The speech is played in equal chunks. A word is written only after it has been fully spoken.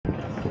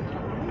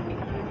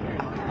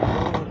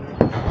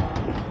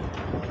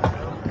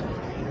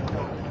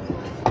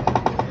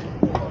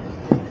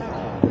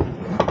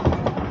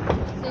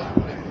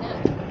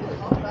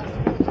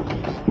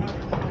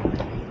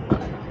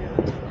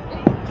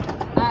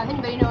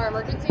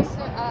emergency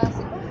signal? 5.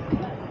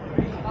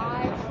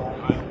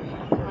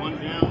 One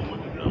down,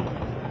 one to go.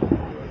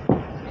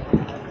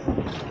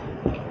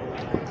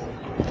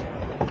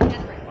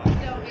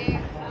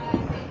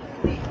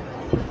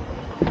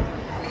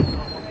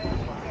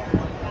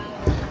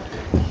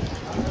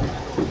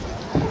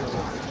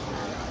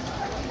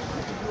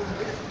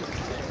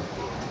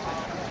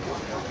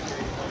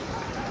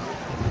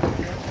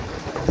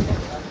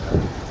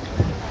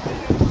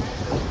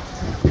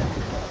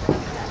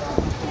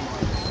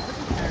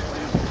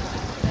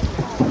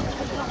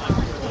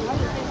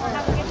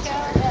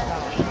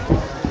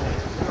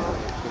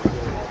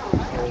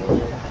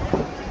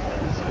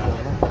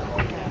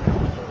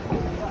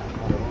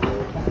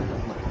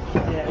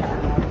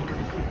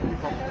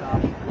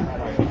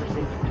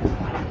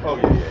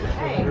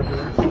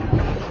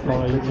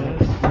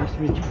 Nice to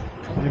meet you.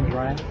 My name's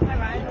Ryan. Hi,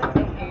 Ryan.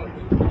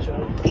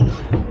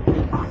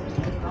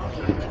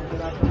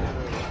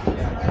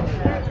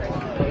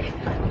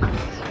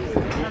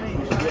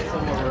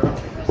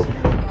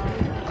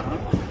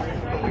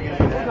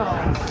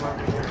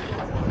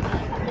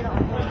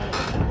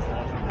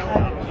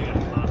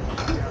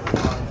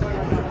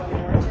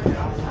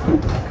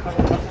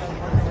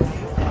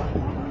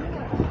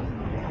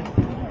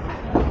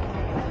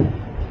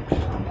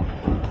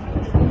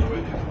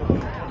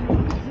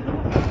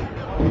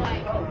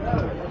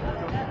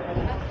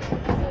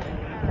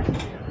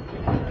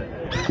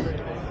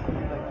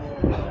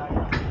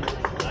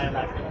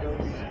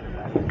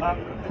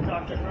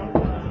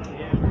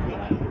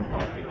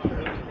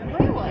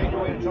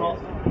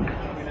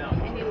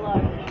 Any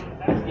luck?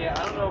 Yeah, I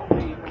don't know if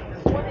we.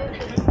 What is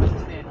it?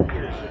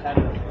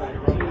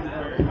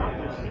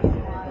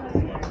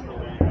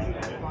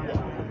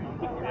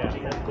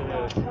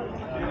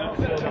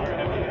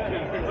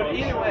 But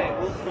either way,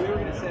 we were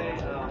going to say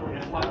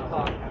 5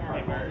 o'clock. Hi.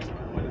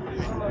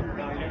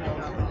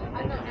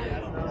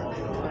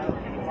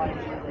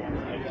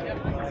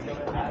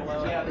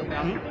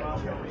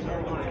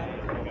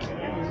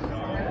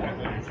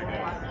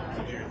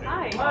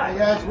 Hi,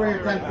 yeah, it's ready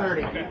at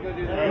 10:30.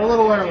 We're a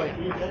little early.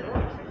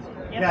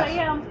 Yes, I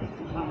am.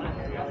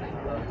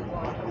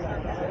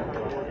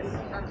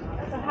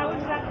 So how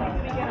exactly do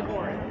we get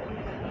aboard?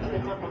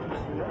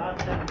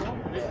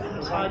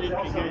 Decided to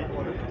get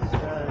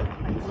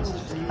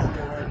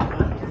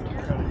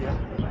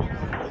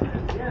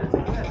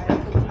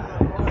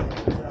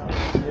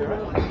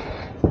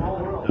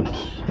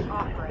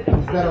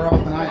He's better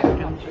off than I am.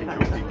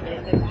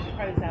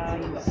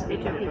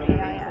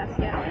 H-O-P-P-I-S,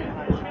 yeah.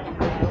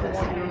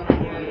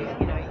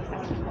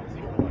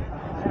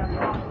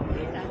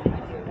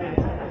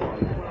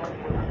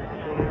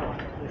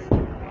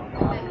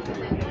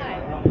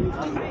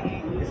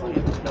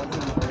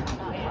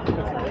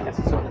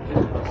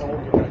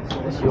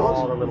 This is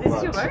all the little This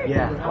is your bugs. boat?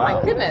 Yeah. Oh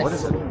my goodness. What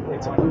is it?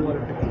 It's a blue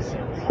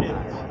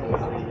 156.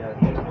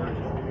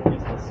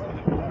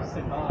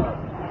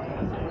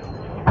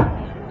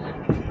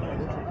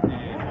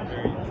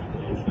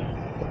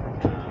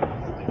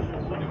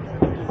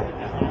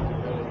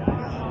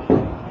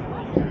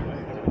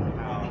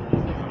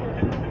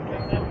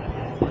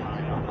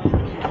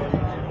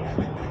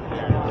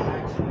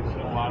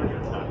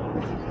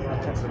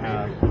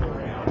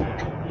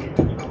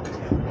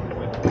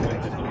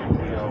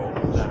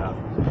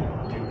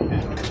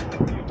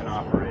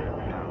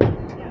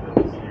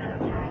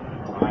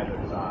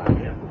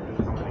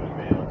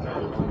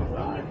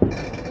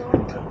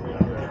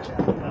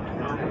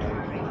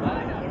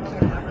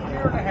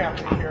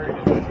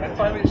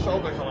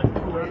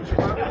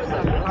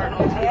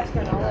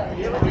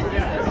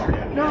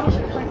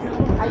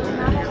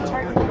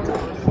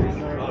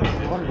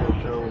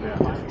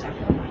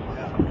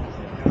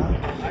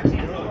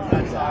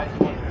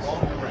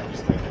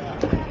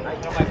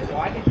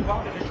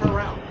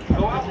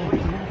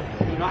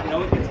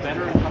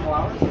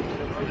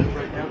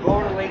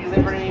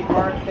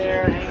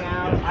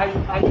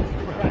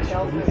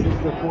 This is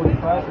the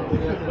 45.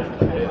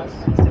 this.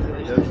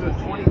 This is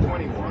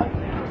 2021.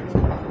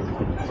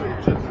 So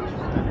just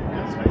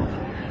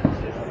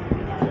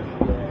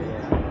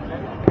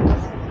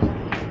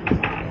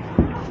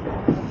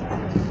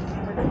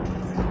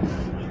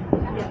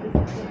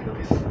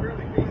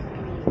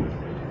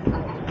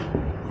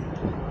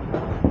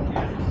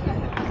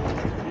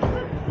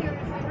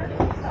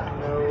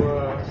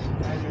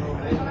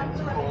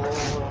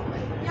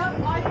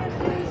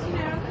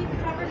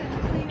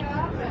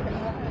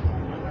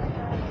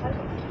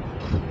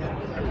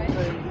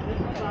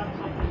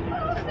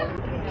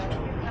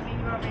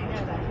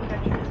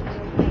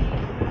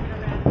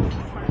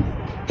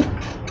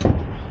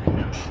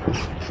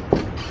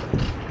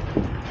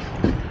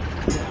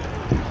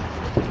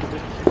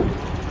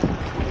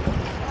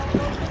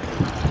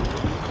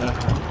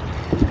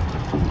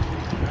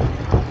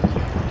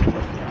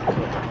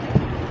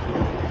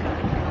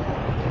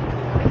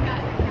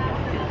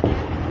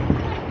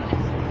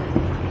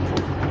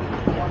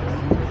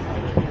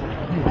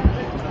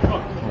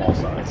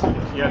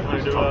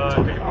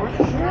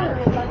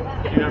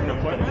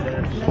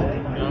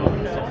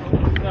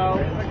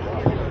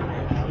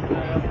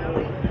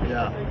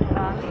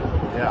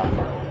Yeah.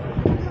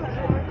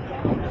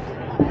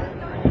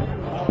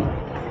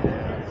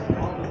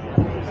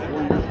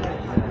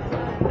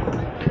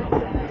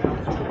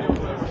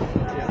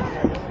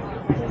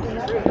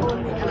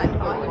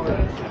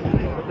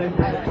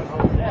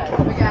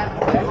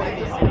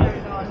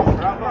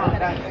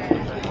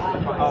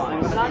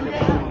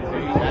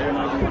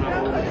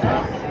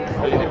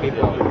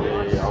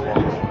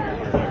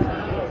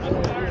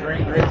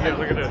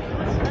 Look at this.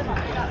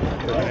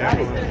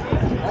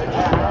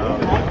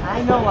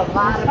 I know a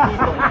lot of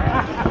people, man.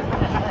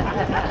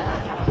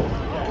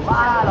 A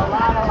lot of people,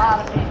 man. A lot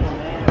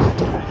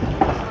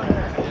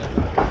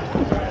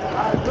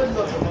of good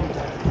looking ones.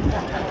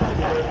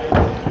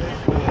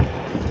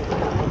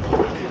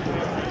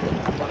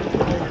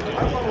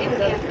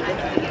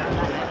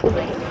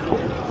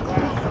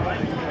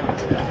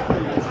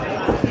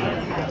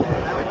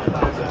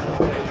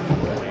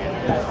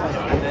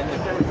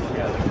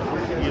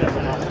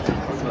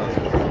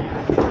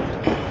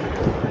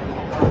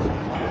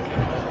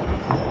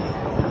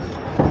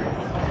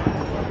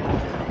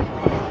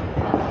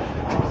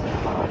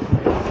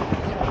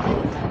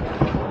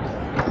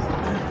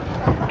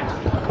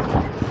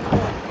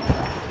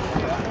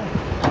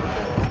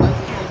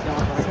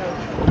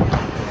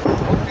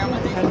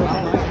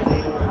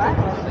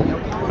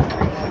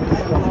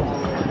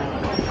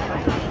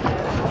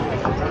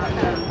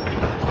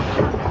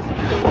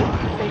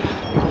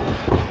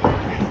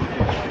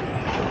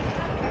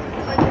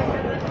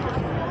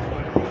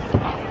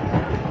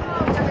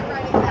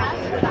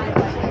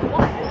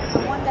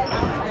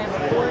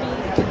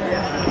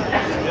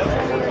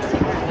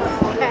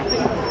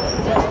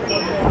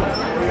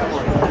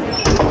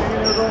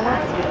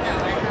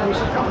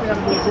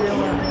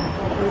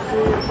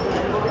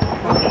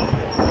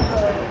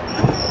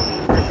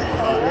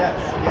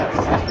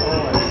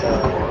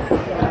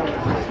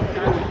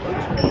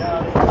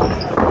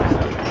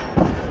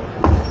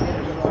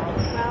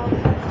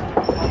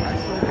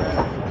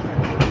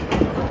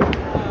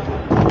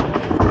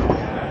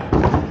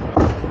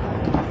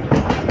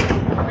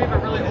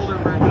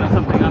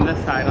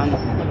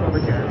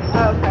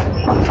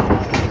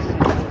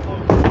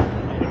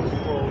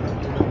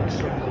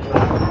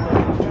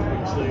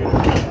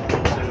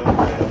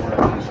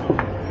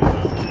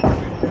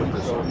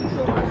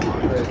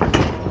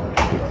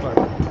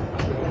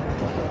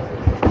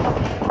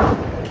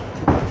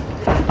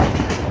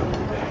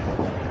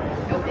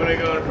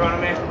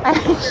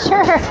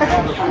 Sure.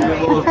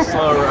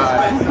 Slow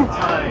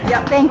ride.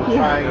 Yep, thank you.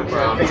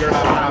 Figure it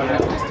out.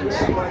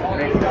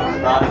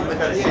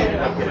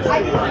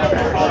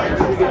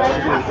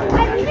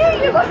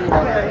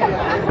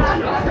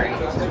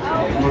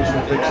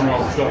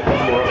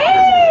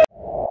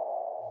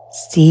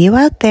 See you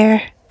out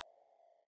there.